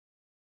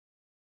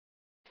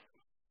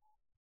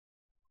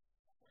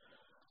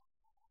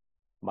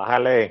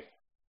Mahale.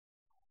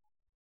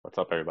 What's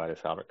up, everybody?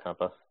 It's Albert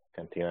Campa,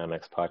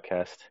 CantinaMX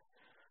podcast.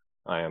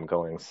 I am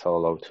going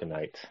solo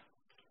tonight.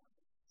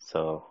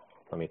 So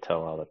let me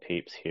tell all the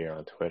peeps here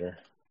on Twitter.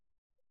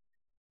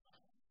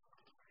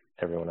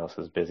 Everyone else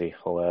is busy.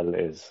 Joel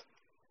is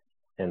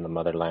in the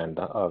motherland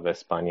of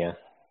España.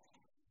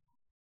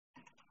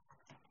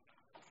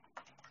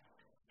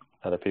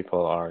 Other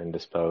people are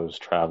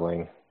indisposed,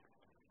 traveling,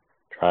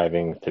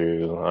 driving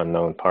through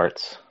unknown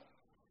parts.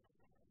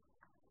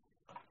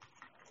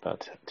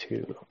 About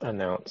to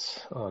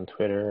announce on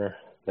Twitter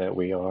that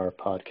we are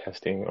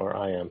podcasting, or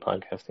I am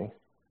podcasting.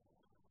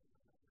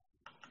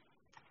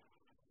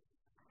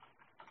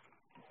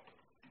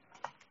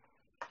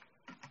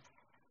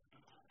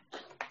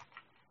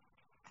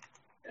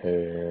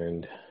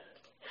 And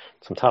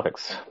some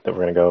topics that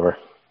we're going to go over.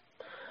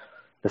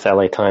 This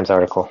LA Times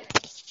article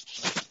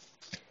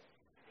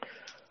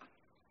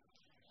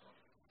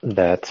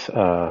that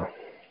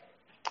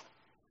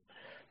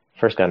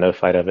first got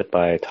notified of it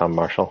by Tom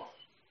Marshall.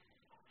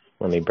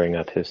 Let me bring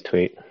up his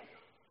tweet.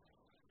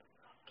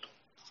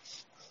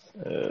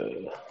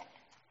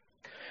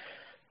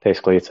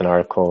 Basically, it's an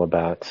article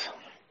about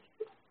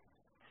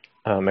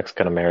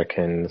Mexican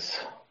Americans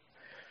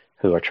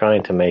who are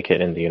trying to make it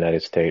in the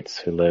United States,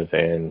 who live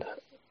in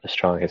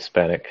strong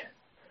Hispanic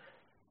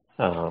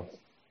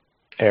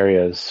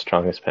areas,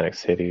 strong Hispanic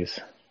cities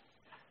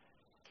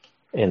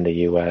in the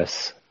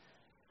U.S.,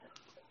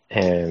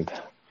 and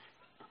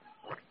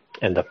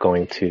end up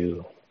going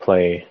to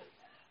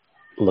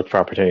look for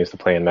opportunities to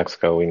play in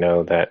Mexico. We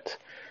know that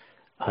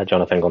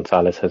Jonathan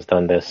Gonzalez has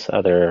done this.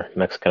 Other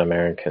Mexican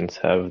Americans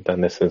have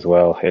done this as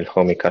well. El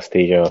Homie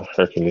Castillo,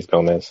 Hercules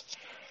Gomez.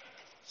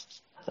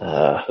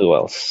 Who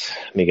else?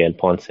 Miguel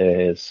Ponce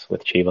is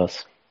with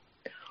Chivas.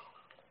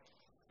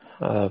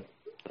 A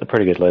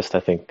pretty good list. I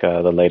think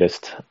the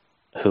latest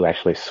who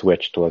actually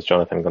switched was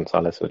Jonathan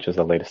Gonzalez, which is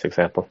the latest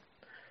example.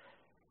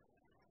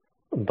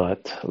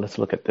 But let's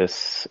look at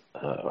this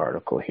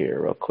article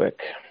here real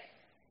quick.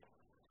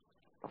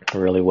 A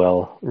really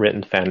well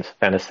written,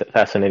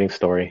 fascinating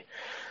story.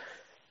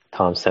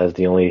 Tom says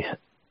the only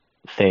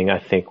thing I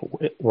think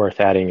worth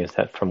adding is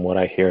that from what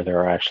I hear, there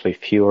are actually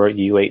fewer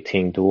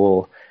U18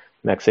 dual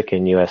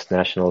Mexican-U.S.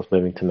 nationals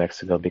moving to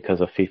Mexico because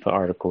of FIFA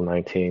Article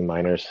 19.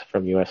 Minors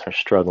from U.S. are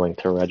struggling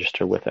to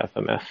register with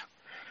FMF.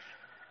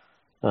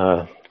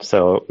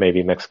 So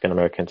maybe Mexican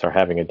Americans are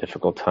having a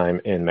difficult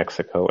time in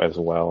Mexico as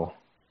well.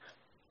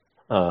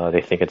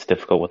 They think it's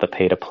difficult with the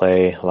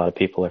pay-to-play. A lot of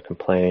people are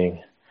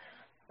complaining.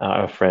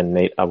 Our friend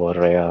Nate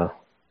Aborrea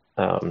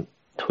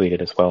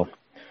tweeted as well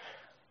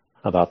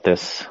about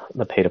this,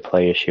 the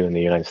pay-to-play issue in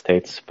the United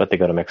States, but they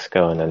go to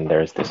Mexico and then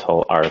there's this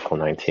whole Article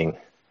 19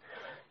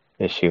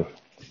 issue.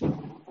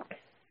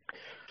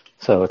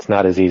 So it's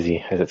not as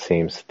easy as it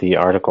seems. The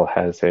article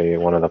has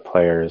one of the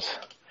players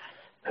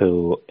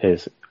who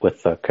is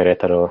with the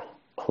Querétaro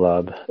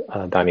club,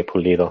 Dani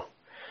Pulido.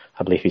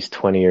 I believe he's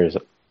 20 years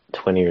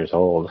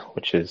old,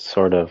 which is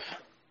sort of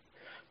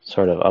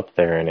up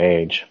there in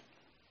age.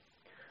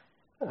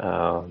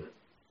 I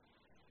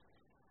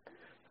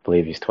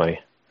believe he's 20.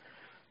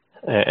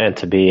 And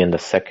to be in the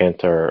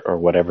second or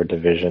whatever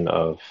division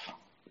of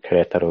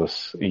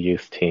Querétaro's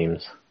youth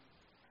teams,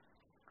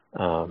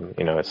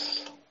 he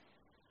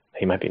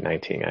might be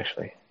 19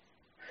 actually.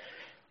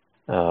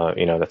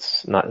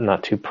 That's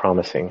not too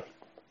promising.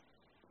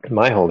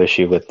 My whole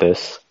issue with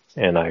this,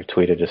 and I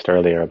tweeted just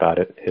earlier about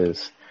it,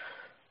 is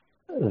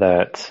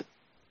that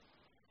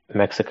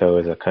Mexico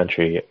is a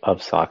country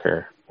of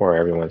soccer where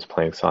everyone's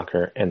playing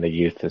soccer and the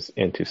youth is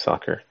into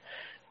soccer.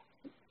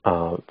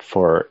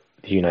 For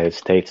the United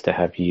States to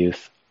have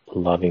youth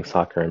loving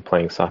soccer and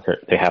playing soccer,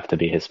 they have to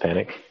be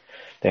Hispanic.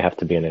 They have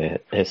to be in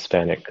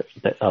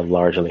a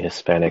largely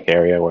Hispanic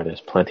area where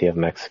there's plenty of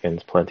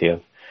Mexicans, plenty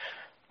of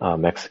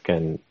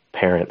Mexican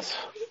parents,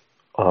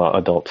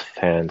 adult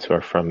fans who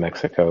are from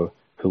Mexico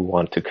who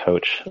want to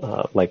coach,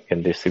 like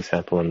in this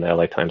example in the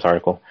LA Times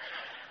article.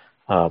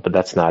 But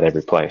that's not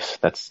every place.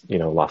 That's,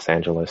 Los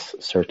Angeles,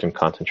 certain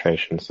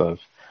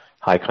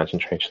high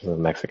concentrations of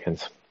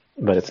Mexicans,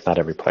 but it's not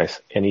every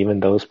place. And even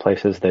those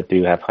places that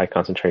do have high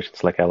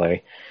concentrations like LA,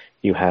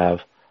 you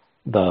have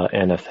the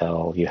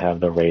NFL, you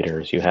have the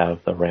Raiders, you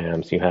have the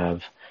Rams, you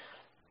have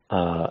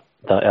the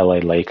LA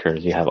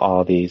Lakers, you have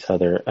all these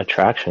other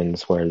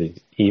attractions where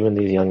even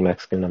these young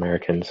Mexican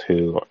Americans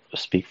who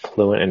speak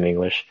fluent in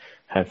English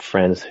have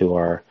friends who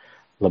are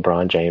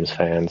LeBron James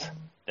fans.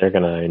 They're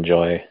going to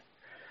enjoy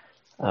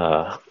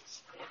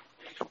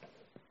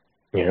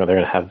they're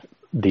going to have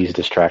these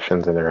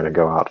distractions and they're going to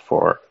go out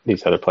for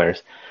these other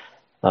players.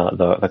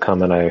 The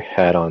comment I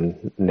had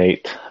on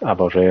Nate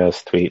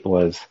Aborrea's tweet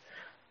was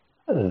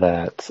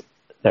that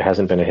there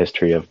hasn't been a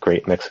history of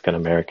great Mexican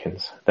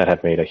Americans that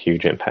have made a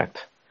huge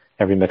impact.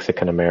 Every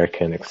Mexican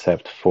American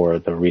except for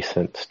the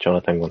recent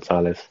Jonathan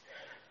Gonzalez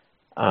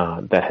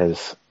that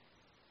has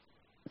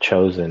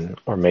chosen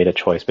or made a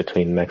choice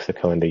between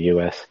Mexico and the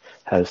U.S.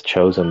 has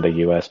chosen the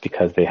U.S.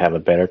 because they have a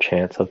better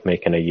chance of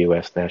making a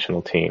U.S.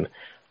 national team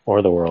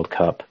or the World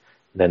Cup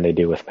than they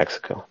do with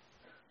Mexico.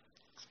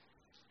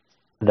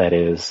 that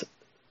it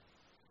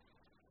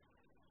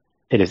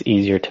is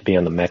easier to be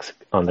on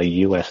the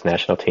U.S.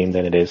 national team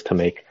than it is to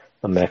make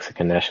a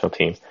Mexican national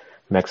team.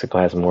 Mexico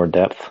has more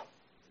depth.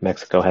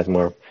 Mexico has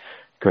more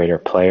greater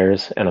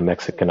players, and a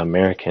Mexican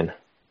American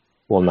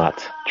will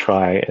not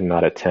try and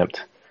not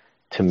attempt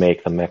to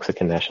make the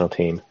Mexican national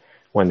team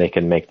when they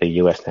can make the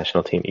U.S.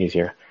 national team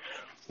easier.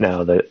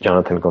 Now, the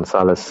Jonathan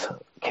Gonzalez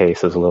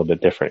case is a little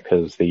bit different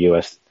because the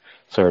U.S.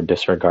 sort of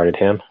disregarded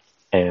him,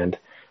 and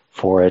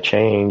for a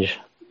change,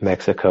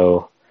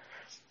 Mexico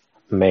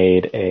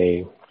made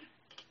a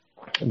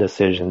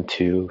decision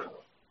to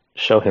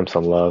show him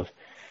some love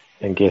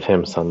and give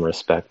him some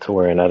respect,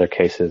 where in other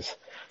cases,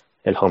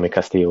 El Homie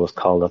Castillo was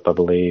called up, I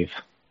believe,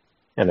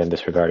 and then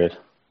disregarded.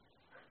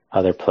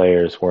 Other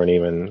players weren't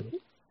even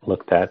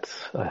looked at.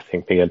 I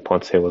think Miguel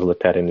Ponce was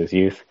looked at in his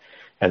youth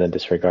and then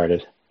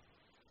disregarded.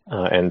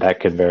 And that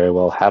could very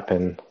well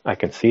happen. I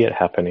can see it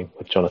happening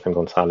with Jonathan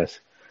Gonzalez.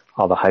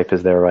 All the hype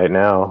is there right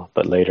now,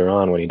 but later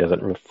on, when he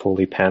doesn't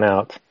fully pan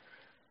out,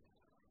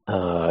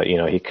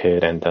 he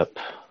could end up,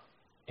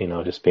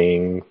 just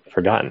being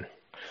forgotten.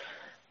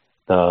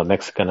 The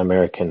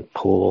Mexican-American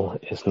pool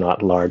is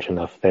not large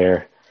enough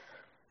there,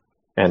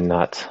 and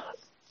not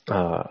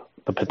the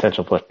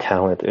potential for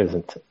talent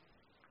isn't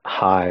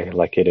high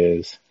like it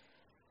is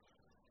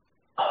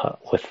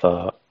with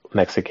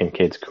Mexican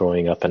kids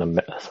growing up in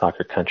a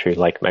soccer country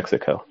like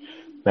Mexico.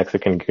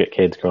 Mexican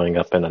kids growing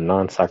up in a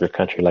non-soccer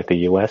country like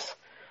the U.S.,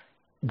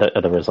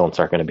 the results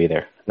aren't going to be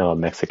there. Now, a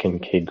Mexican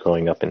kid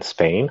growing up in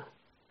Spain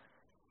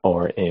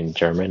or in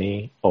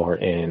Germany or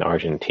in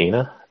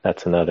Argentina,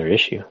 that's another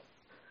issue.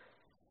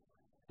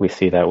 We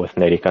see that with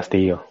Neri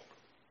Castillo,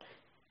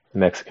 a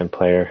Mexican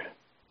player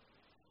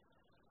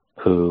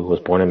who was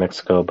born in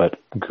Mexico but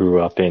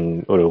grew up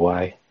in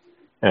Uruguay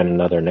and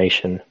another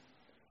nation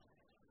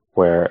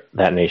where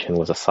that nation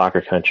was a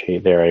soccer country.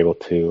 They're able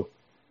to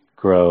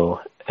grow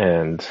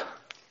and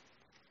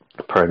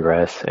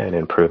progress and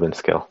improve in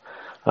skill.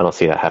 I don't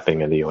see that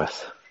happening in the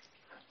U.S.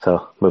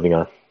 So, moving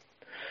on.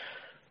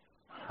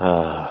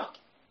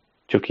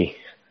 Chucky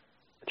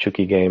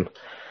game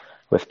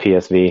with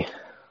PSV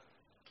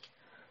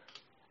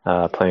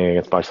playing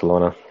against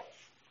Barcelona.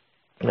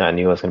 I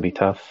knew it was going to be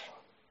tough.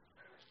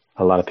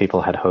 A lot of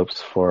people had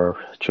hopes for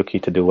Chucky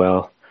to do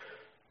well,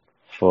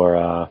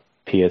 for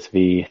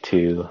PSV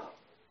to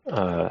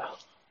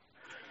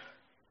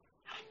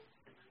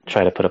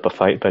try to put up a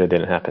fight, but it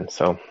didn't happen.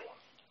 So,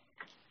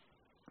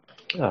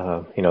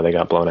 they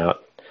got blown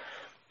out.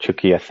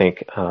 Chucky, I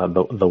think,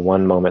 the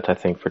one moment I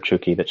think for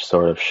Chucky that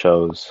sort of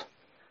shows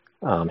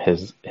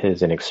his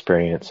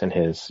inexperience and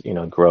his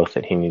growth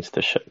that he needs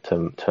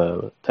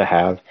to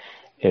have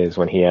is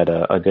when he had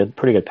a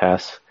pretty good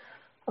pass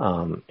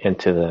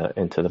into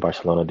the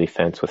Barcelona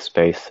defense with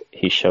space.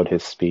 He showed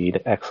his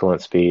speed,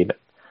 excellent speed.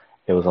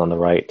 It was on the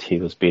right. He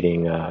was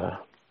beating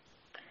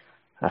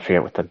I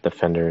forget what the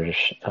defender's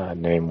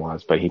name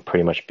was, but he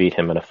pretty much beat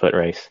him in a foot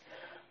race.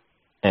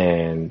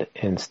 And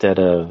he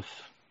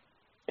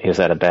was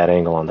at a bad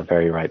angle on the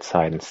very right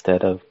side.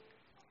 Instead of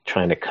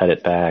trying to cut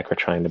it back or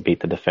trying to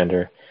beat the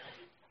defender,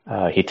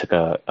 he took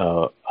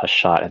a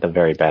shot at a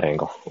very bad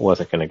angle. It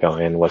wasn't going to go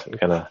in, wasn't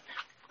going to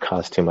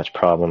cause too much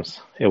problems.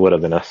 It would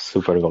have been a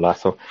super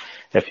golazo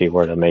if he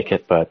were to make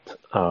it, but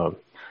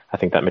I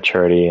think that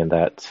maturity and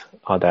that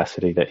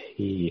audacity that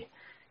he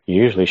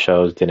usually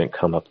shows didn't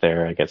come up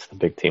there against a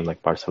big team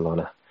like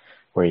Barcelona,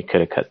 where he could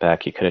have cut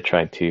back. He could have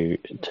tried to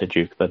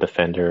juke the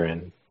defender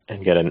and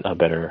get a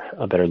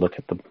better look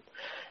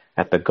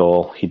at the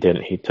goal. He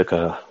didn't. He took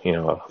a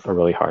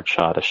really hard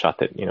shot, a shot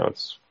that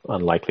it's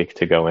unlikely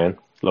to go in,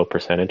 low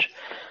percentage,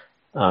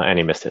 and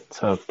he missed it.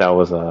 So that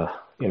was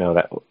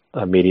that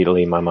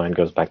immediately my mind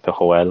goes back to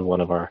Joel, one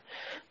of our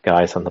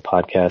guys on the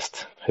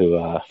podcast,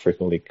 who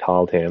frequently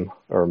called him,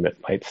 or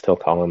might still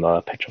call him,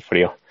 Pecho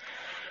Frio.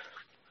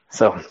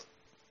 So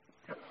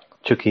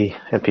Chucky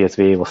and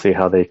PSV, we'll see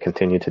how they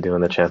continue to do in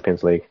the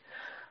Champions League.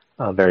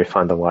 Very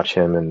fun to watch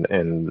him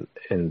in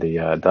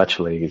the Dutch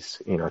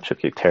leagues.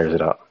 Chucky tears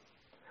it up.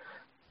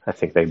 I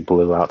think they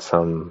blew out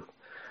some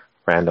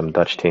random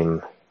Dutch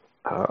team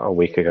a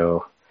week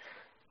ago,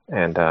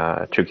 and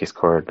Chucky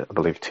scored, I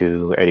believe,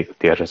 2. Eddie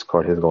Gutierrez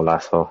scored his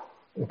golazo,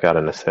 got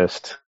an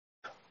assist.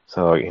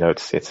 So it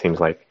seems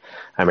like,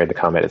 I made the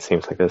comment, it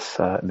seems like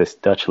this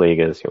Dutch league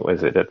is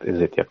it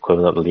the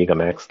equivalent of Liga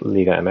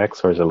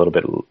MX, or is it a little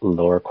bit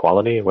lower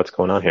quality? What's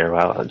going on here?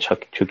 Wow,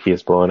 Chucky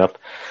is blowing up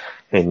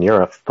in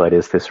Europe, but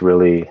is this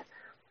really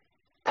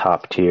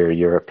top tier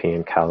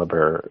European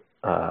caliber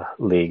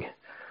league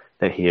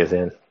that he is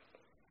in?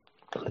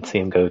 Let's see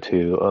him go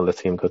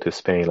to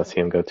Spain. Let's see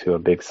him go to a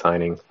big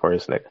signing for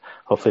his next.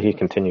 Hopefully he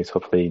continues.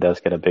 Hopefully he does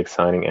get a big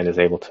signing and is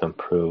able to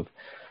improve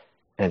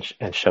and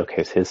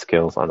showcase his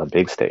skills on the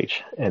big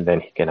stage, and then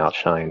he can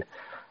outshine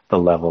the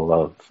level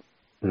of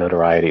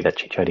notoriety that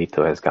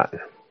Chicharito has gotten.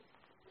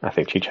 I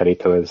think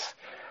Chicharito is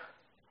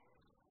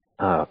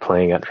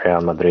playing at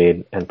Real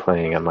Madrid and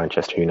playing at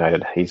Manchester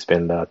United. He's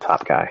been the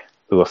top guy.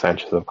 Hugo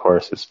Sanchez, of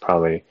course, is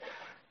probably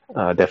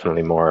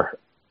definitely more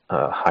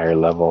higher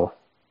level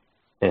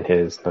in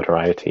his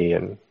notoriety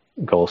and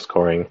goal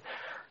scoring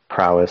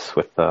prowess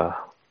with Penta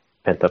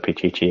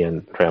Pichichi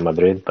and Real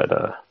Madrid,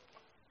 but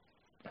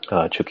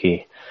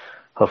Chucky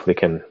hopefully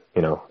can,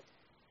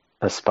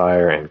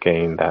 aspire and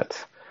gain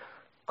that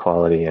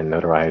quality and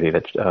notoriety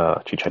that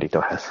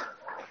Chicharito has.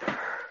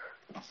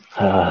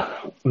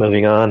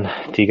 Moving on,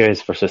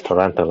 Tigres versus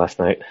Toronto last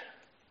night.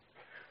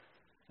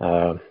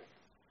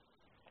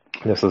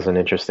 This was an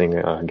interesting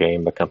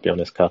game, the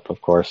Campeones Cup, of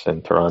course,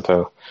 in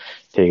Toronto.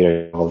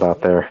 Tigres rolled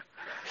out there.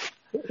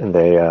 And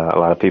they, a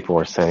lot of people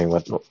were saying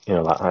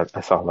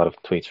I saw a lot of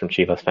tweets from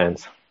Chivas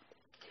fans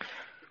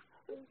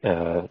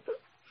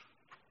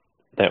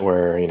that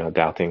were,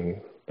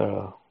 doubting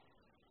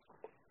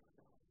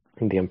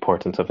the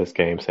importance of this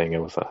game, saying it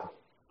was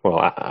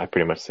I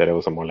pretty much said it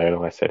was a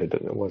molero. I said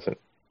it wasn't,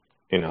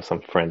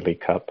 some friendly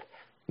cup.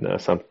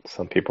 Some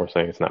people are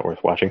saying it's not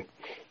worth watching.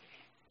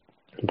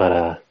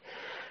 But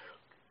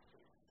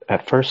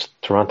at first,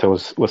 Toronto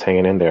was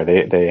hanging in there.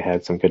 They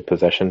had some good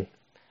possession.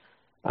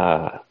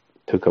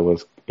 Tuca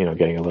was,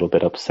 getting a little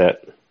bit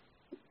upset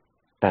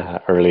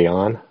early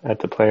on at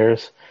the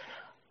players,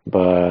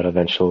 but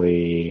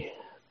eventually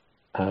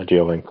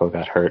Giovinco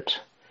got hurt.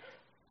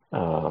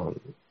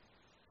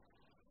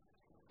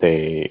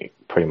 They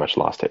pretty much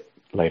lost it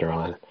later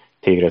on.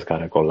 Tigres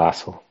got a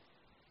golazo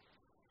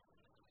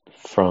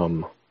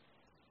from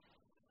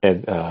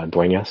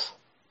Dueñas,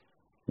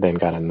 then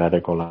got another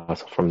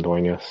golazo from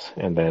Dueñas,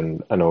 and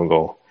then an own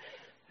goal.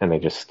 And they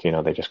just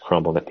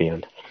crumbled at the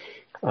end.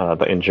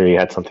 The injury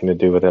had something to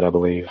do with it, I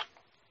believe.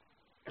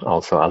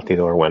 Also,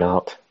 Altidore went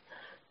out.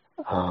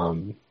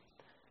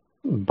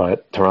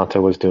 But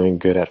Toronto was doing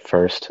good at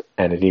first,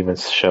 and it even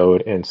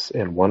showed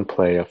in one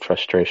play of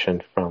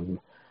frustration from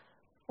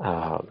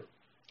a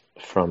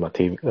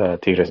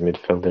Tigres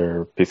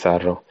midfielder,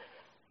 Pizarro,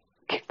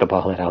 kicked the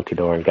ball at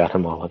Altidore and got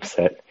him all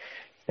upset,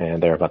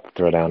 and they're about to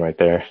throw down right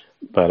there.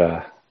 But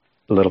a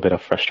little bit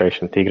of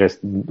frustration. Tigres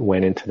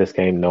went into this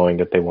game knowing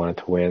that they wanted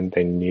to win.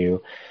 They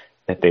knew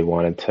that they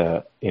wanted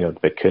to,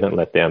 they couldn't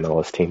let the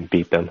MLS team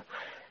beat them,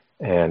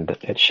 and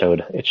it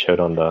showed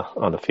on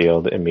the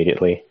field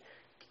immediately.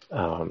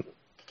 And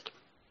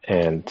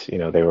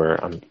they were,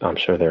 I'm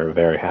sure they were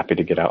very happy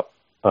to get out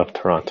of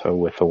Toronto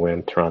with a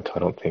win. Toronto, I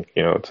don't think,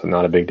 it's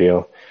not a big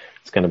deal.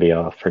 It's going to be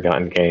a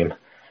forgotten game.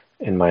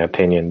 In my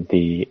opinion,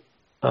 the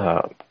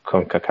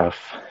CONCACAF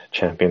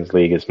Champions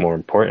League is more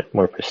important,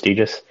 more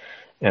prestigious,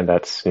 and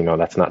that's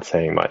not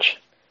saying much.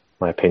 In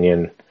my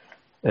opinion,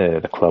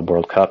 the Club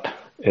World Cup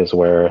is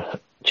where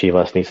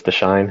Chivas needs to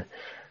shine,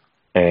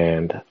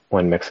 and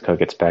when Mexico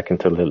gets back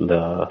into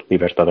the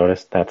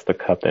Libertadores, that's the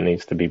cup that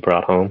needs to be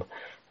brought home,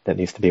 that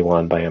needs to be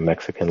won by a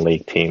Mexican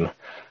league team.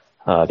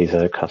 These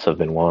other cups have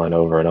been won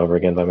over and over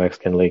again by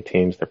Mexican league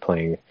teams. They're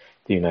playing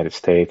the United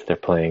States. They're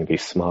playing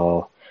these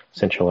small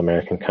Central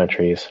American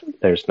countries.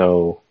 There's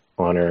no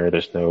honor.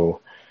 There's no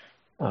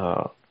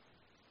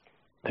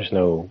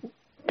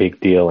big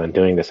deal in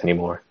doing this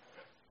anymore.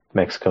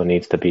 Mexico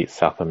needs to beat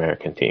South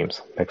American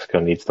teams. Mexico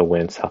needs to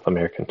win South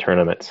American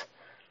tournaments.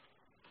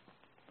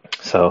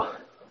 So,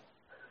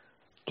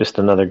 just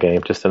another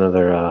game, just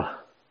another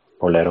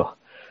molero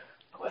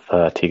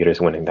with Tigres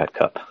winning that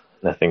cup.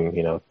 Nothing,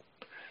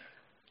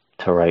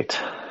 to write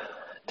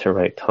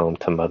home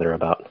to mother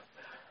about.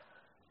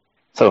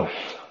 So,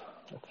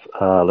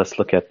 let's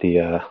look at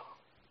the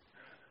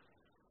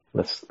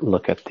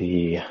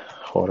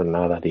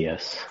Jornada 10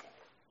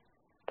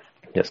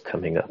 just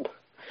coming up.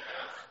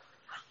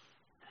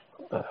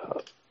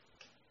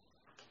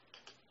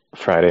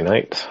 Friday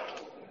night,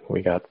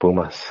 we got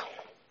Pumas.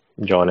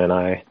 John and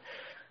I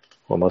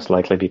will most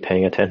likely be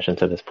paying attention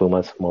to this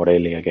Pumas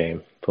Morelia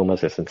game.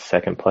 Pumas is in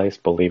second place,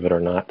 believe it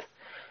or not,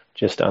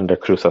 just under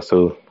Cruz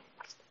Azul,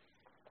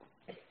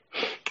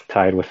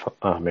 tied with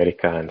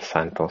America and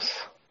Santos.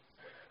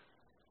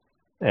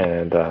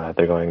 And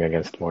they're going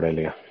against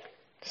Morelia.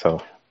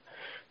 So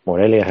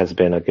Morelia has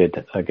been a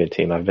good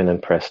team. I've been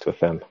impressed with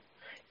them,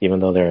 even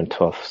though they're in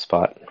 12th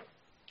spot.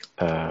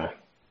 I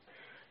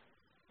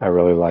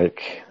really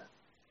like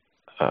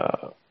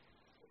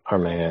our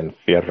man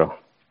Fierro.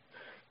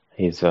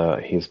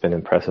 He's been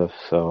impressive.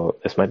 So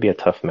this might be a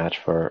tough match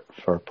for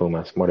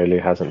Pumas.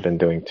 Morelia hasn't been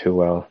doing too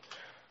well.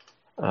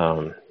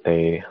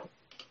 They,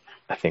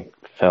 I think,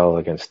 fell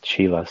against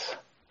Chivas.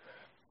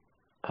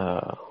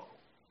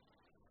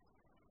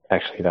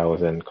 Actually, that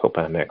was in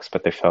Copa MX,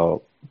 but they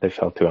fell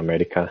to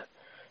America.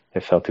 They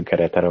fell to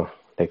Querétaro.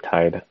 They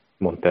tied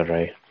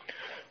Monterrey.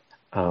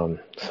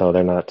 So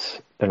they're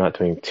not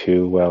doing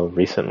too well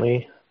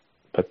recently,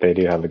 but they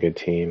do have a good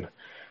team,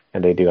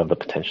 and they do have the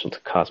potential to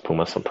cause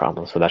Pumas some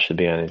problems. So that should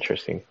be an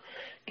interesting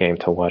game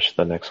to watch.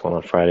 The next one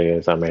on Friday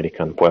is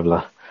America and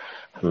Puebla.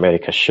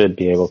 America should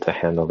be able to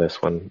handle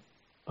this one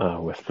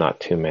with not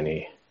too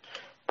many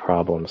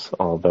problems,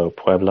 although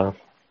Puebla,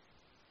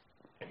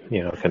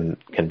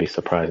 can be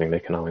surprising. They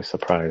can always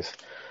surprise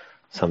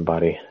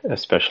somebody,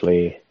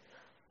 especially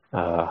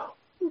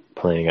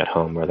playing at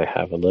home where they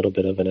have a little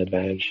bit of an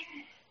advantage.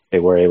 They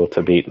were able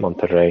to beat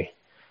Monterrey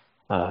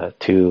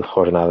 2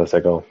 jornadas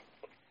ago,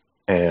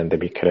 and they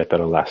beat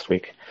Querétaro last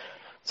week.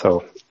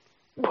 So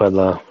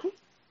Puebla,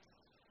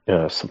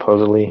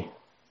 supposedly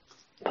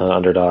the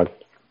underdog,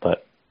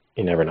 but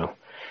you never know.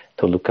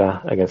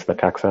 Toluca against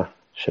Necaxa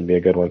should be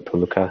a good one.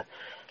 Toluca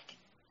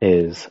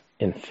is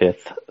in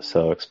 5th,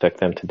 so expect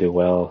them to do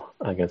well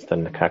against the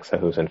Necaxa,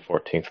 who's in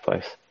 14th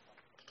place.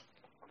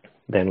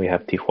 Then we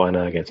have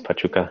Tijuana against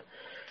Pachuca.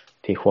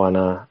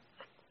 Tijuana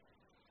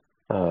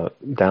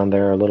down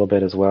there a little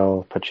bit as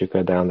well.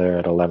 Pachuca down there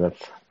at 11th.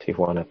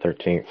 Tijuana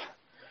 13th.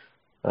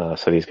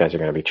 So these guys are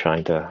going to be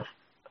trying to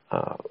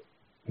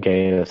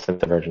gain a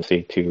sense of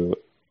urgency to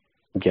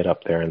get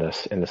up there in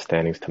the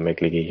standings to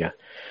make Liguilla.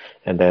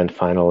 And then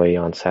finally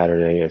on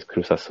Saturday is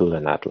Cruz Azul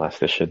and Atlas.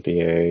 This should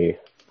be a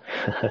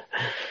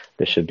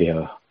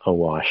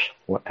wash.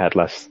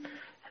 Atlas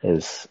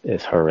is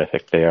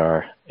horrific. They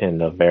are in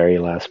the very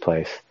last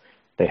place.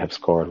 They have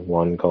scored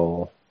 1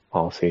 goal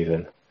all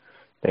season.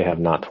 They have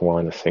not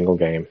won a single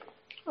game.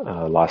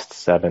 Lost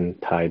 7,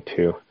 tied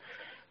 2.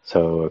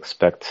 So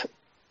expect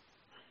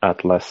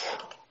Atlas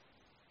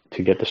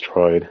to get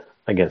destroyed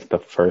against the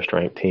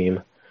first-ranked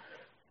team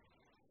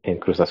in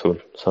Cruz Azul.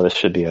 So this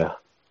should be a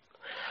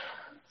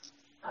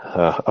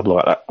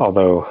blowout.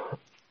 Although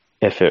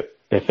if it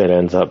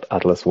ends up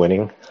Atlas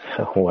winning,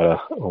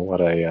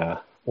 what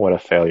a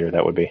failure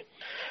that would be.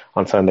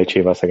 On Sunday,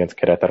 Chivas against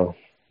Querétaro.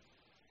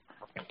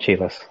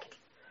 Chivas.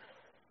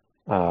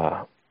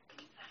 I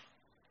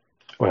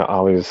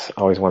always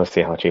want to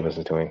see how Chivas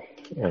is doing.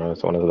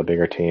 It's one of the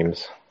bigger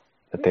teams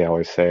that they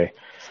always say.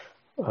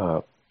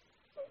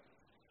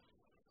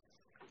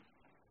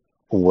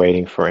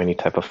 Waiting for any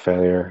type of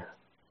failure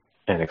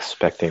and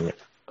expecting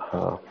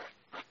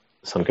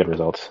some good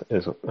results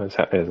is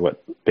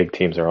what big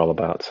teams are all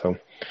about. So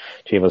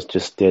Chivas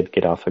just did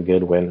get off a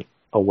good win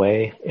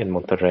away in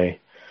Monterrey,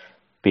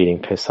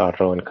 beating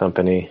Pizarro and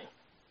company.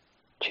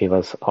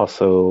 Chivas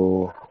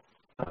also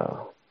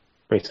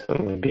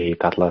recently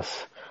beat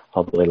Atlas,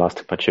 although they lost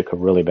to Pachuca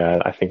really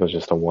bad. I think it was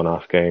just a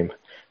one-off game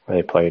where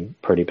they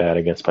played pretty bad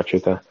against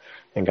Pachuca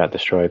and got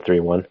destroyed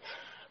 3-1.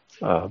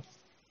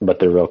 But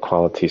the real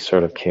quality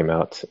sort of came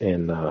out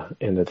in the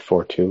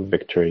 4-2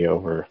 victory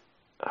over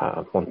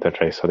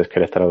Monterrey. So the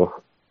Querétaro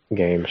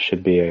game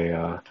should be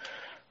a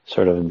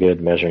sort of good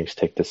measuring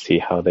stick to see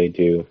how they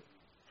do.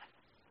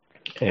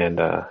 And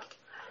I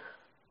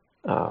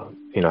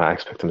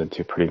expect them to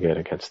do pretty good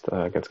against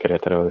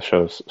Querétaro.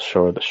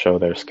 Show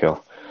their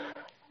skill,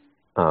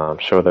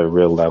 show their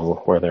real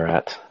level where they're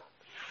at.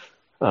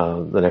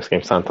 The next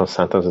game, Santos.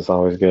 Santos is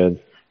always good.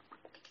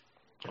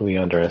 We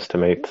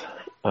underestimate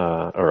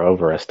or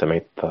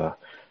overestimate the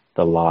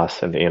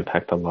loss and the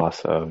impact the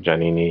loss of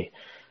Giannini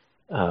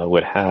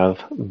would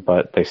have,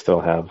 but they still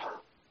have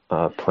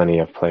plenty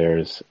of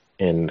players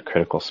in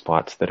critical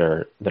spots that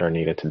are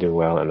needed to do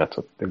well, and that's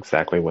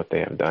exactly what they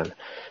have done.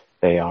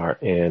 They are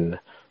in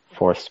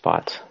 4th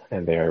spot,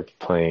 and they are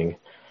playing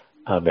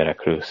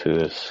Veracruz, who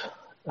is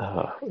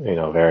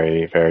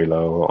very, very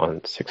low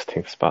on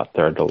 16th spot,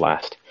 3rd to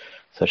last.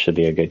 So it should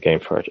be a good game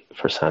for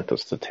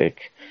Santos to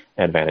take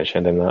advantage.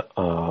 And then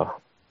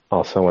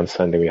also on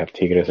Sunday we have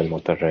Tigres and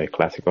Monterrey,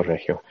 Clásico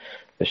Regio.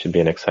 This should be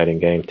an exciting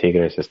game.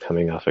 Tigres is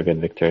coming off a good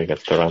victory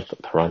against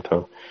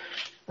Toronto.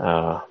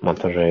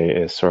 Monterrey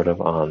is sort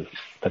of on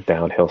the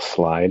downhill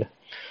slide.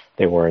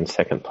 They were in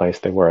 2nd place.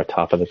 They were at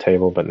top of the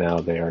table, but now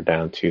they are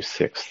down to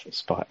 6th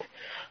spot.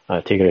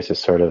 Tigres is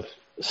sort of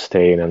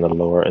staying in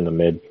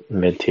the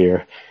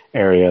mid-tier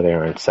area. They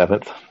are in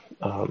 7th.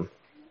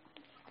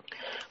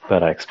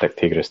 But I expect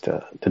Tigres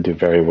to do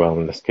very well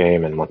in this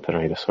game, and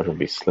Monterrey to sort of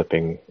be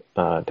slipping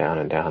down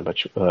and down.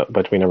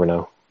 But we never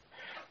know.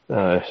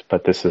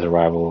 But this is a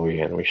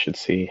rivalry, and we should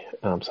see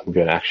some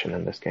good action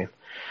in this game.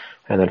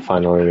 And then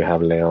finally, we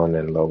have León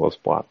and Lobos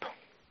BUAP.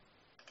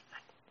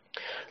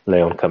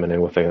 León coming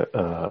in with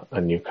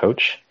a new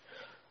coach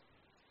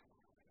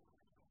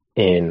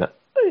in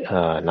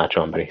Nacho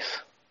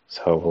Ambriz.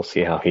 So we'll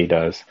see how he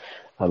does.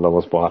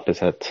 Lobos BUAP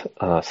is at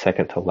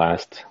 2nd to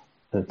last,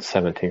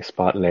 17th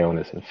spot. León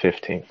is in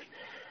 15th.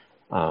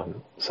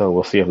 So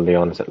we'll see if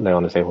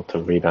León is able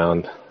to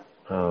rebound.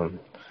 I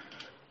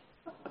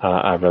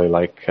really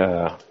like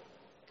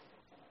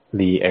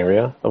the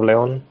area of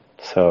León,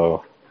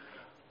 so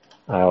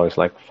I always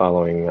like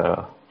following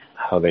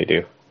how they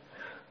do.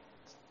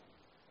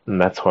 And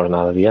that's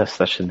Jornada 10.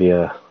 That should be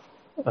a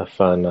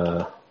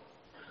fun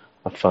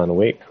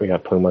week. We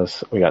got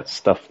Pumas. We got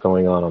stuff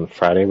going on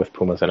Friday with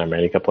Pumas and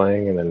America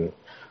playing, and then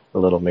a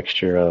little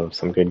mixture of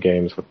some good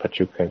games with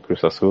Pachuca and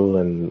Cruz Azul,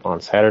 and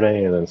on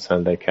Saturday, and then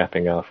Sunday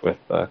capping off with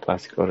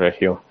Clásico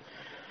Regio,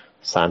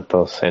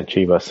 Santos, and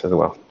Chivas as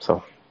well.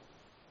 So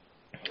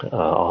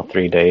all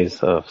 3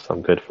 days of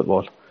some good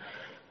football.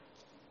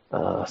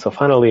 So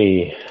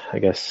finally, I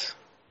guess,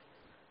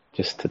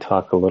 just to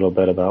talk a little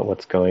bit about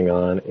what's going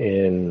on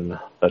in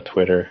the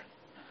Twitter.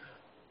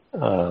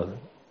 You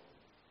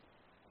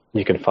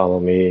can follow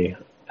me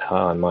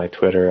on my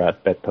Twitter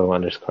at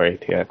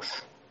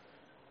Beto_ATX,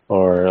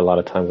 or a lot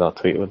of times I'll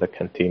tweet with the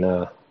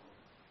CantinaMX_pod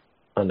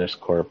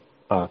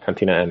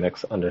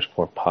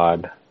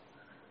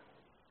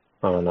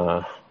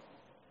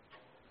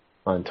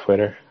on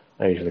Twitter.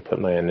 I usually put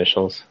my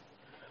initials.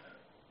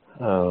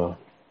 But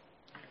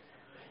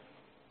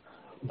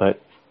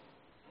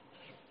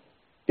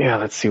yeah,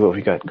 let's see what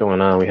we got going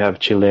on. We have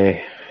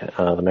Chile,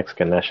 the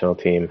Mexican national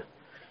team.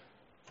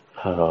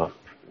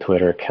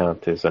 Twitter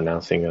account is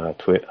announcing a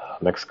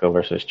Mexico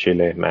versus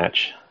Chile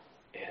match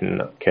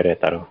in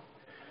Querétaro.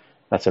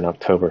 That's in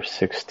October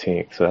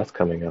 16th, so that's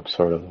coming up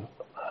sort of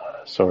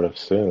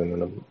soon,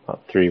 in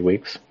about 3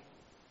 weeks.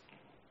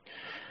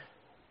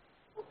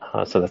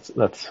 So that's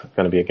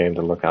going to be a game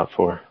to look out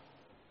for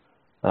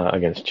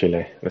against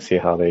Chile. Let's see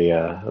how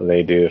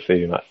they do, if they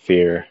do not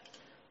fear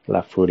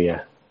La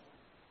Furia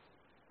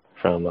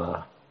from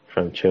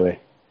Chile.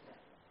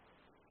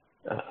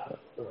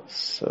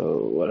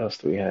 So what else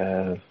do we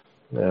have?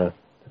 The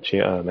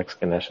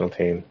Mexican national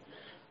team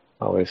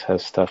always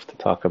has stuff to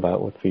talk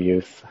about with the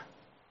youth.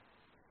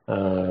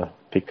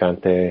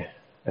 Picante,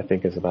 I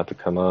think, is about to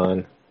come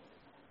on.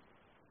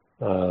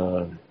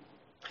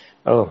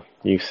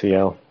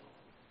 UCL.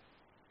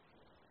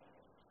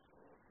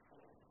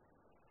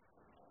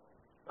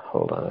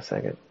 Hold on a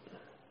second.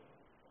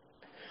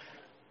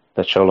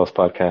 The Cholos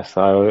podcast.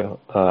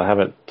 I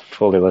haven't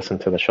fully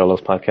listened to the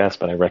Cholos podcast,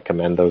 but I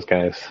recommend those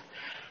guys.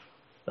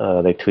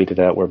 They tweeted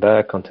out, "We're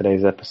back on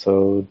today's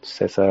episode.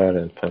 Cesar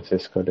and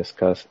Francisco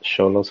discuss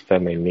Cholos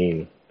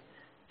Femenil.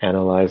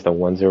 Analyze the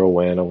 1-0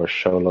 win over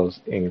Cholos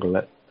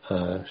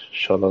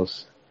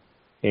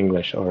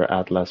English or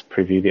Atlas.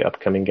 Preview the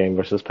upcoming game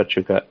versus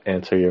Pachuca.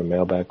 Answer your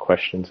mailbag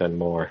questions and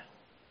more."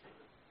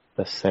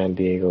 The San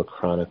Diego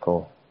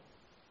Chronicle.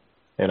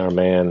 And our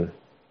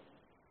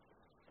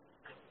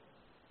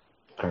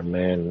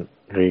man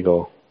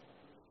Regal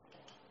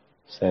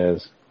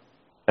says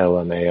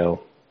LMAO.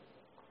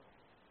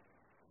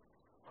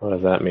 What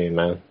does that mean,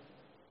 man?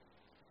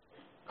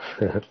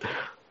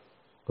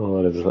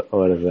 What does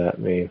that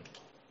mean?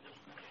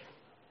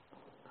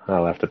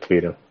 I'll have to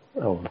tweet him.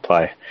 I'll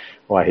reply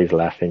why he's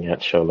laughing at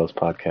Sholo's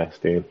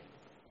podcast, dude.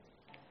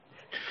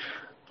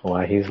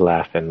 Why he's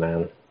laughing,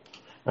 man.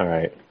 All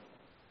right.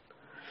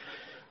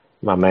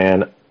 My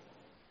man,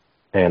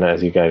 and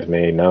as you guys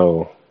may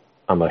know,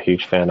 I'm a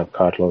huge fan of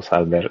Carlos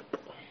Albert.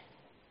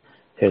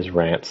 His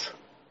rants,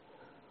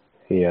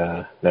 he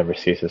never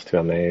ceases to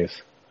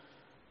amaze.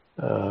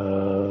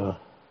 My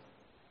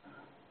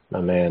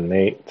man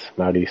Nate,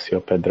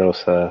 Mauricio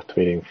Pedrosa,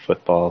 tweeting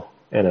Futbol,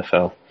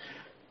 NFL.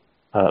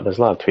 There's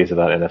a lot of tweets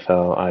about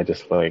NFL. I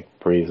just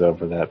breeze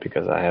over that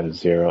because I have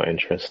zero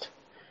interest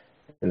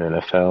in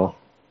NFL.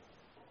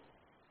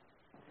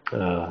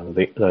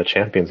 The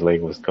Champions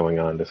League was going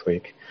on this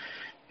week.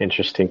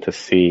 Interesting to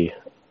see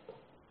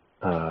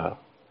the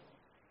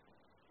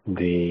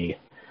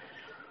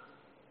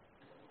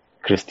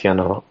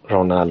Cristiano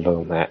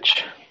Ronaldo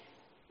match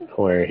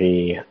where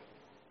he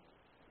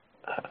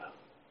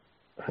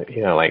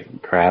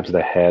grabs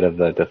the head of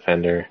the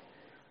defender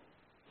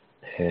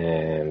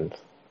and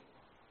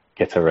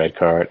gets a red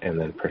card and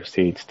then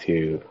proceeds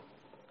to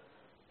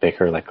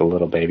bicker like a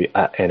little baby.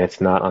 And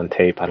it's not on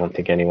tape. I don't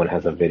think anyone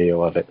has a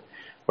video of it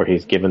where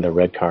he's given the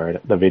red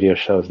card. The video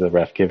shows the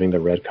ref giving the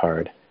red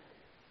card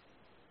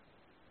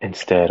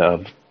instead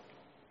of,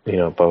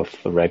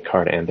 both the red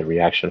card and the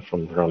reaction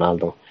from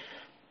Ronaldo.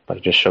 But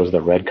it just shows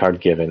the red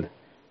card given.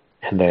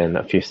 And then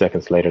a few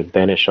seconds later,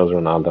 then it shows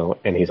Ronaldo,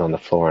 and he's on the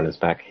floor on his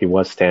back. He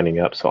was standing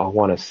up, so I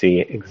want to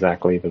see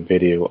exactly the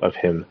video of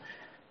him.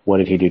 What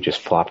did he do? Just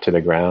flop to the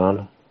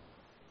ground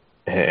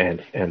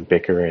and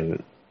bicker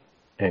and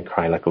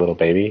cry like a little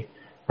baby?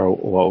 Or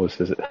what was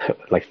his,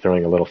 like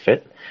throwing a little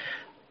fit?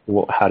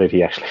 How did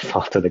he actually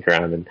fall to the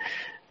ground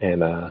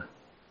and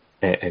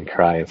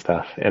cry and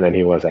stuff? And then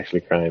he was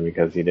actually crying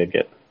because he did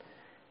get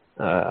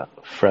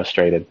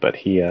frustrated, but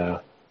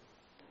the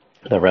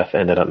ref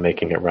ended up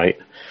making it right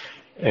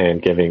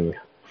and giving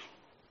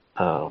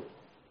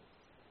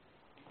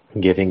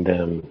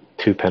them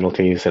 2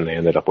 penalties, and they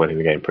ended up winning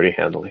the game pretty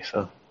handily.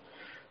 So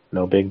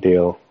no big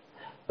deal.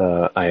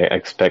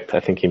 I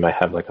think he might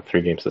have like a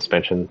 3-game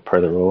suspension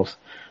per the rules,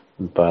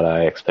 but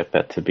I expect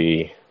that to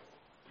be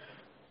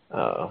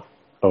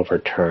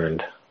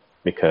overturned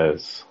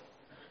because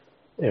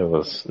it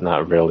was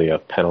not really a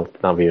penalty,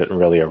 not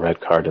really a red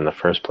card in the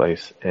first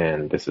place,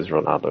 and this is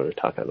Ronaldo we're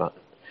talking about.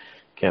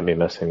 Can't be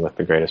messing with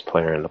the greatest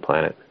player on the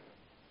planet.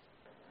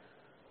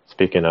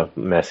 Speaking of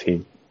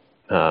Messi,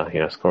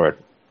 scored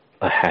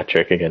a hat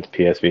trick against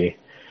PSV.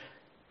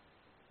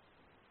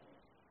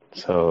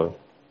 So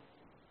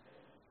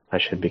I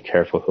should be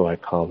careful who I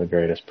call the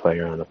greatest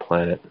player on the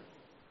planet.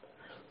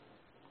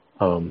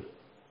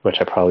 Which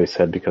I probably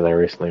said because I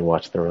recently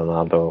watched the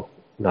Ronaldo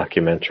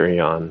documentary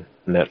on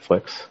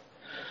Netflix.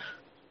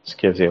 Just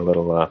gives you a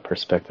little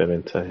perspective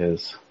into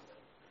his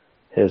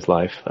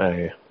life.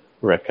 I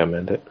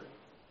recommend it.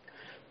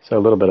 So a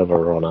little bit of a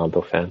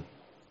Ronaldo fan.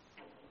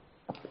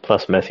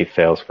 Plus Messi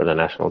fails for the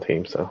national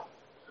team, so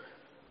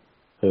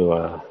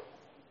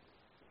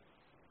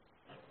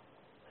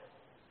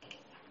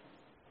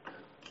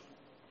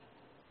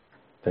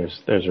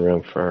there's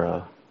room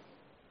for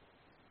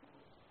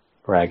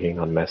ragging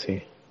on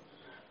Messi.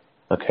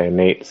 Okay,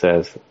 Nate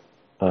says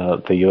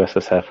The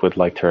USSF would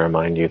like to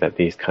remind you that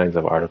these kinds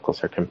of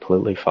articles are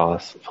completely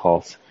false,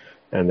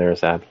 and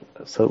there's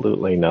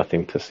absolutely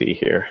nothing to see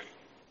here.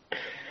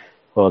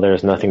 Well,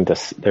 there's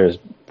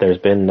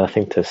been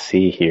nothing to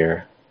see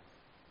here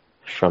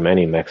from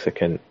any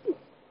Mexican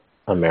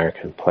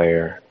American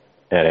player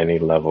at any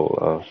level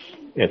of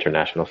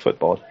international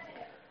football.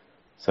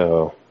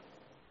 So,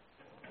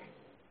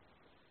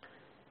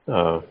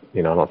 I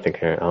don't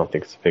think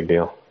it's a big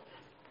deal.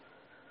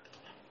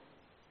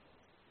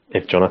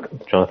 If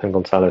Jonathan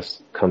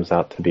Gonzalez comes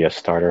out to be a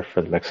starter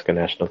for the Mexican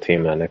national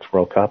team in the next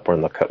World Cup or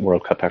in the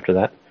World Cup after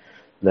that,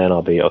 then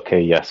I'll be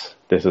okay. Yes,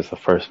 this is the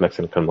first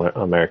Mexican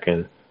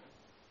American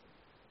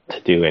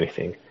to do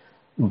anything,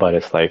 but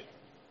it's like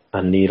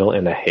a needle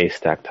in a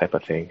haystack type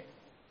of thing.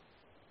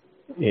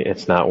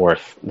 It's not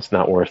worth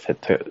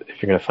it to,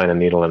 if you're going to find a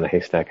needle in a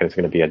haystack and it's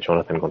going to be a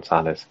Jonathan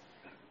Gonzalez,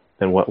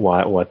 then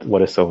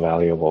what is so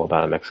valuable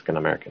about a Mexican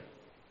American?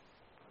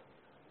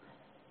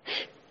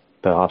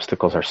 The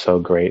obstacles are so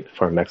great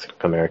for a Mexican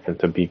American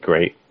to be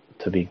great,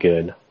 to be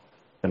good.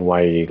 And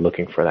why are you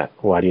looking for that?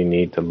 Why do you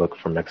need to look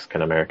for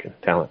Mexican American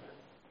talent?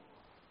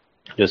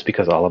 Just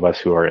because all of us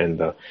who are in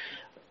the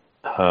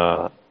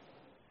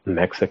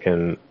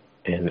Mexican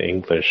and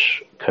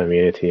English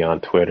community on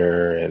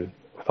Twitter and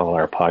with all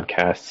our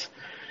podcasts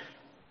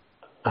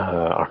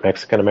are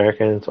Mexican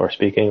Americans or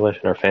speak English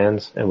and are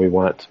fans, and we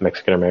want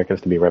Mexican Americans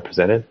to be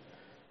represented.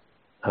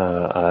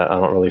 I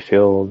don't really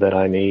feel that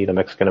I need a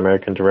Mexican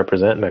American to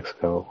represent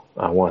Mexico.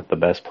 I want the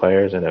best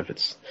players, and if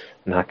it's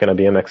not going to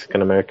be a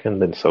Mexican American,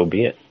 then so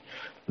be it.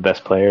 The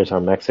best players are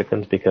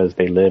Mexicans because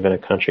they live in a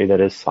country that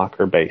is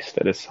soccer based,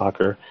 that is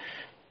soccer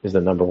is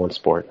the number one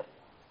sport.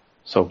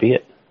 So be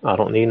it. I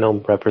don't need no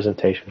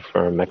representation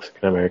for a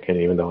Mexican American,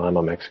 even though I'm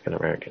a Mexican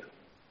American.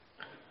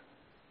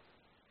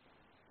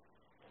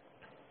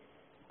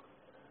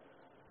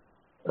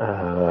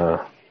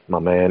 My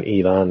man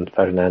Ivan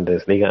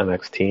Fernandez, Liga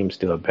MX teams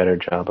do a better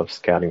job of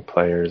scouting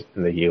players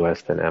in the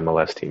US than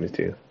MLS teams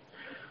do.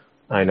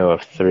 I know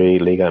of 3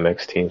 Liga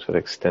MX teams with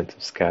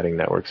extensive scouting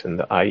networks in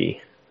the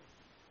IE.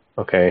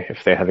 Okay,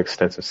 if they have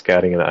extensive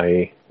scouting in the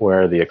IE,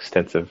 where are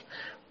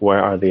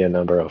the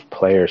number of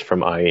players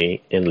from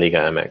IE in Liga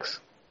MX?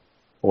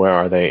 Where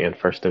are they in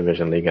First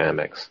Division Liga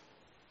MX?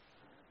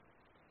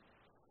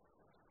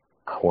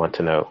 I want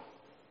to know.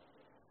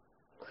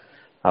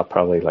 I'll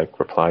probably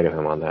reply to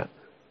him on that.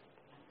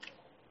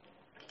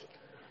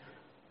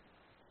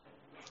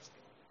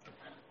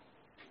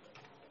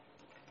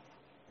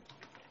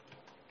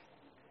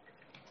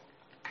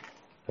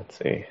 Let's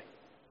see.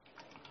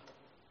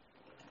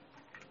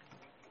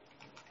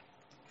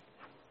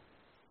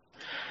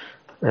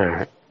 All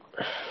right.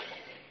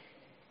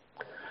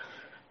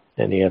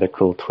 Any other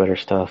cool Twitter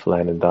stuff?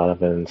 Landon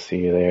Donovan, see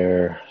you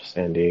there.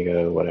 San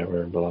Diego,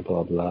 whatever, blah,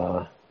 blah,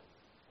 blah.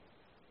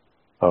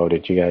 Oh,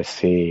 did you guys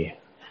see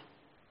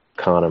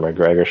Conor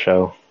McGregor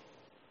show?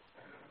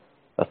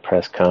 A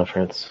press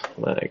conference?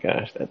 My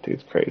gosh, that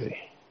dude's crazy.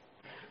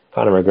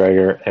 Conor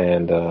McGregor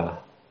and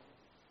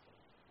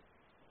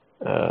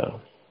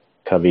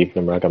Khabib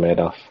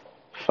Nurmagomedov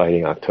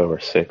fighting October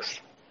 6th.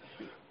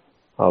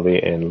 I'll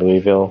be in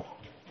Louisville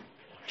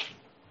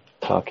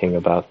talking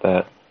about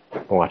that,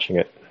 watching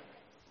it.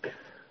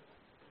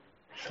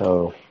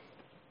 So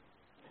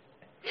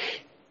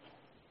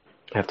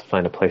I have to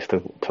find a place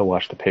to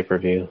watch the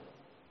pay-per-view.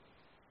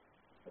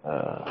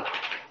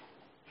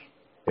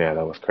 Yeah,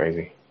 that was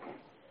crazy.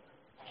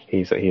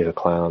 He's a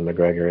clown,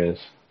 McGregor is.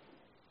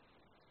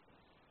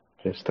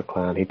 Just a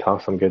clown. He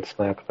talks some good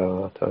smack,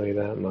 though, I'll tell you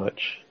that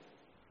much.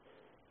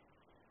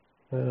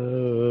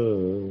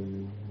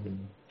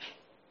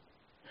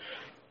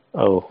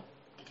 Oh,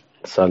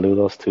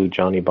 saludos to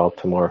Johnny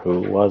Baltimore, who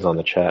was on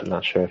the chat.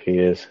 Not sure if he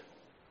is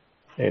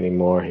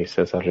anymore. He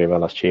says, Arriba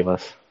las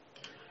Chivas.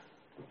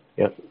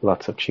 Yep,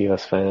 lots of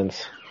Chivas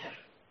fans.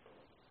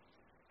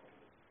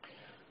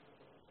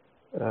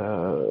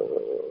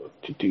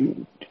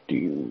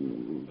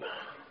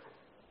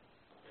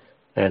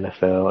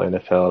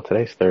 NFL.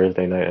 Today's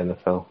Thursday night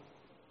NFL.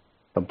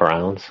 The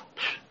Browns.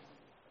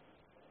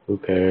 Who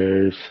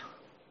cares?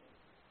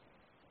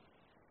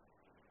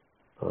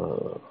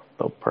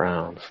 The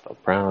Browns. The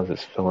Browns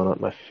is filling up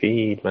my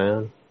feed,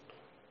 man.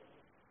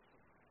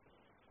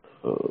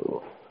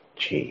 Oh,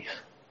 jeez.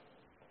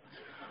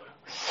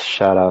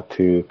 Shout out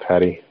to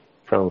Patty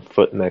from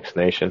FootNext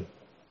Nation.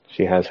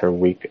 She has her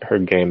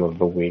game of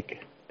the week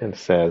and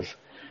says,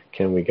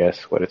 can we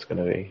guess what it's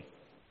going to be?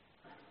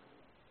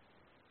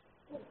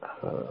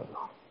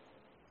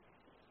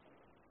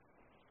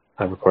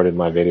 I recorded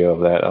my video of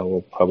that. I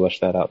will publish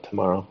that out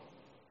tomorrow.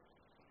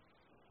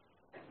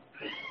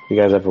 You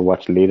guys ever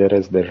watch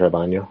Líderes de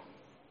Rebaño?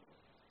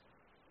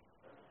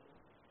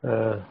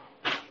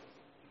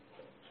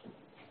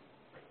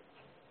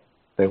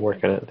 They're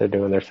working it. They're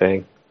doing their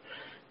thing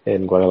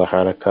in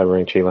Guadalajara,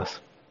 covering Chivas.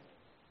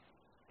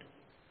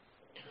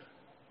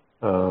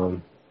 La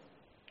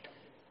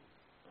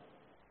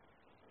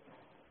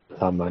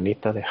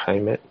manita de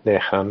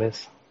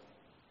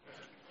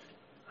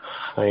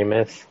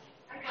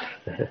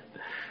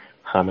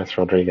James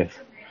Rodriguez.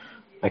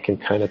 I can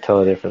kind of tell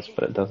the difference,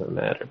 but it doesn't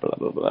matter. Blah,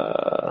 blah,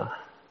 blah.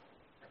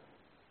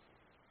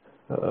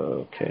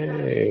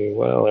 Okay,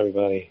 well,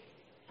 everybody.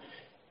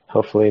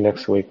 Hopefully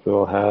next week we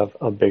will have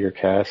a bigger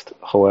cast.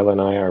 Joel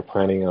and I are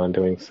planning on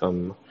doing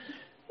some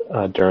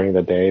during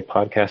the day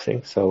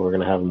podcasting, so we're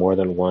going to have more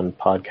than one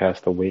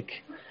podcast a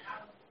week.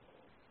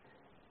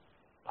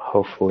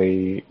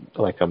 Hopefully,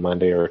 like a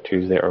Monday or a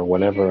Tuesday or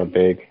whenever a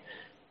big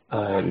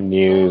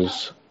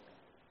news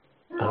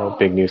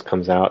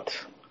comes out,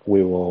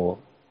 we will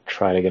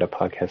try to get a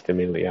podcast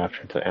immediately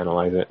after to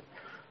analyze it,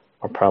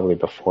 or probably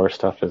before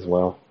stuff as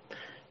well,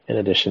 in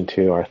addition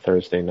to our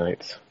Thursday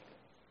nights.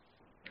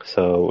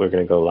 So we're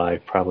going to go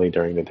live probably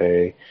during the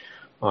day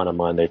on a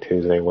Monday,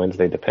 Tuesday,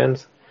 Wednesday,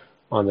 depends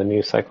on the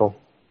news cycle,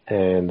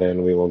 and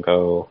then we will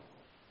go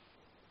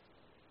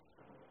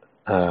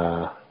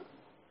on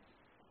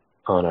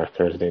our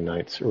Thursday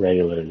nights,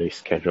 regularly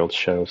scheduled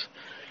shows.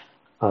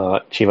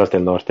 Chivas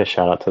del Norte,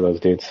 shout out to those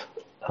dudes.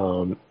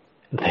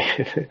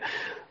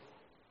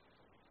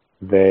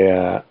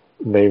 They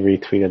they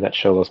retweeted that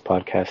Sholo's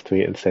podcast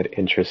tweet and said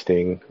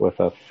interesting with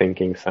a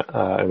thinking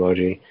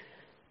emoji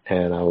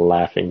and a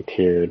laughing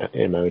teared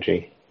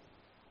emoji.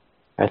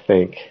 I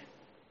think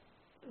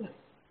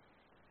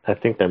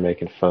they're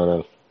making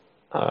fun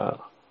of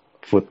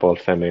Futbol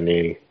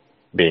Femenil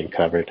being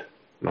covered,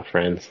 my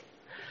friends.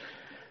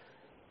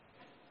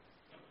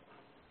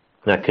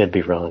 I could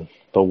be wrong,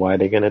 but why are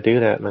they gonna do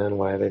that, man?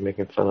 Why are they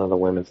making fun of the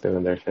women's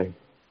doing their thing?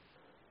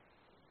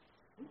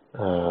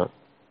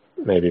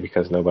 Maybe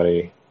because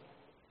nobody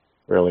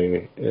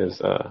really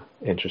is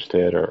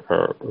interested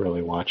or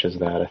really watches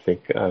that. I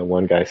think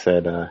one guy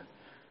said, I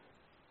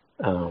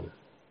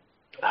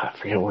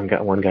forget,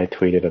 one guy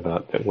tweeted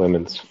about that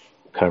women's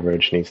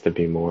coverage needs to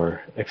be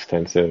more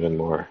extensive and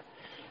more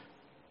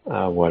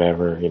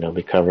whatever,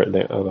 be covered.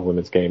 The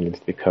women's game needs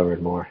to be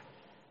covered more.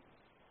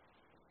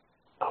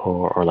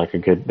 Or like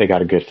they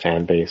got a good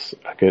fan base,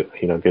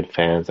 good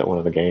fans at one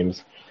of the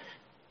games,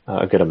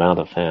 a good amount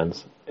of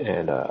fans,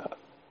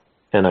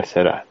 and I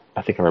said,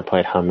 I think I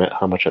replied, how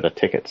much are the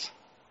tickets?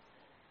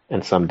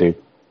 And some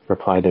dude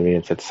replied to me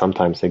and said,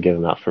 sometimes they give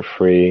them out for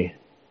free.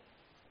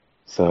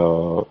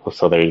 So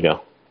there you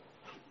go.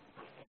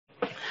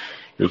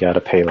 You got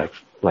to pay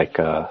like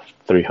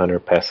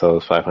 300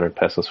 pesos, 500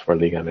 pesos for a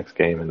Liga MX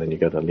game, and then you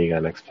go to Liga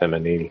MX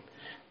Femenil,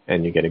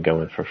 and you get it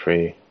going for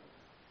free.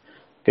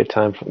 Good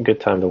time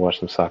to watch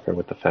some soccer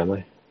with the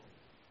family.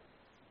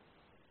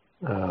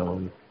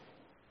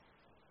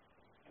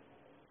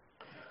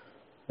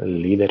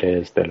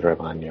 Líderes del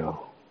rebaño.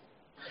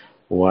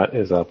 What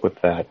is up with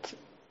that?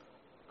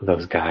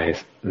 Those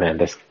guys, man.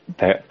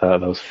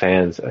 Those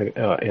fans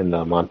in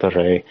the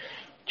Monterrey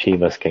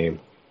Chivas game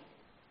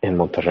in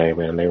Monterrey,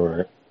 man. They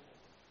were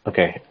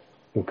okay.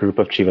 A group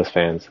of Chivas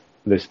fans.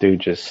 This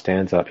dude just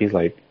stands up. He's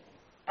like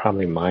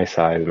probably my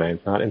size, man.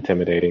 Not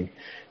intimidating.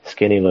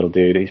 Skinny little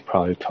dude. He's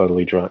probably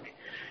totally drunk,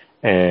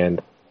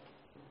 and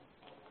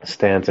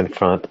stands in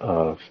front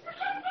of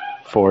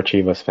 4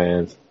 Chivas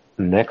fans,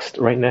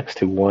 right next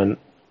to one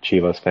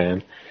Chivas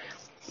fan,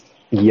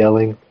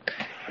 yelling,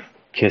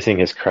 kissing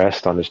his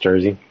crest on his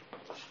jersey,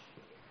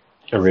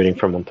 rooting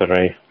for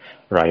Monterrey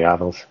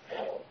Rayados,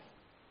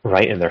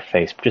 right in their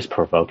face, just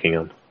provoking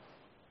them.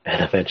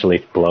 And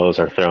eventually blows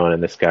are thrown,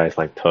 and this guy's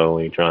like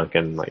totally drunk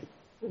and like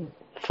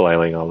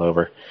flailing all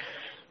over.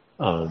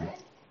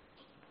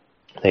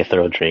 They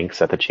throw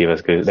drinks at the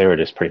Chivas. They were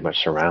just pretty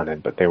much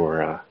surrounded, but they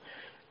were,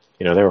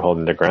 they were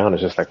holding their ground.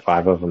 It's just like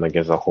 5 of them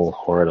against a whole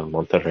horde of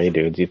Monterrey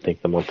dudes. You'd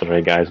think the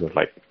Monterrey guys would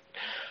like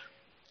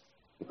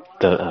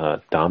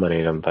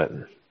dominate them, but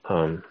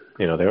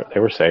they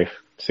were safe.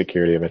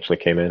 Security eventually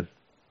came in.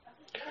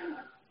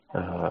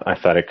 I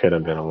thought it could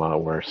have been a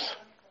lot worse.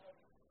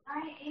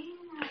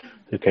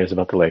 Who cares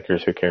about the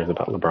Lakers? Who cares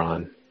about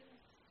LeBron?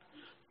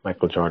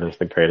 Michael Jordan's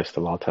the greatest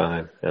of all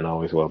time and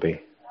always will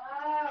be.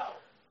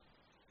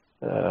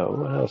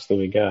 What else do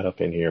we got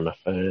up in here, my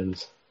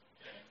friends?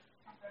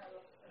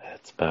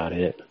 That's about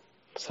it.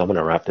 So I'm going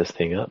to wrap this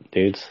thing up,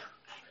 dudes.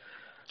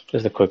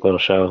 Just a quick little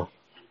show.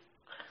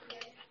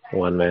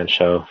 One-man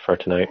show for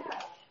tonight.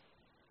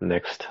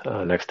 Next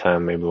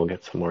time, maybe we'll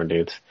get some more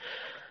dudes.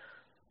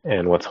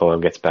 And once Joel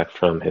gets back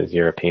from his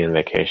European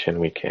vacation,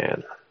 we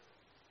can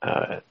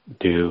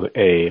do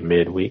a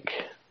midweek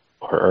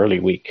or early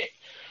week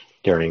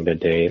during the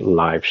day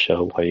live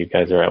show while you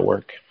guys are at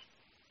work.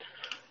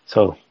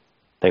 So,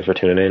 thanks for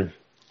tuning in.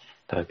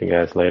 Talk to you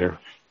guys later.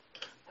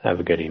 Have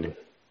a good evening.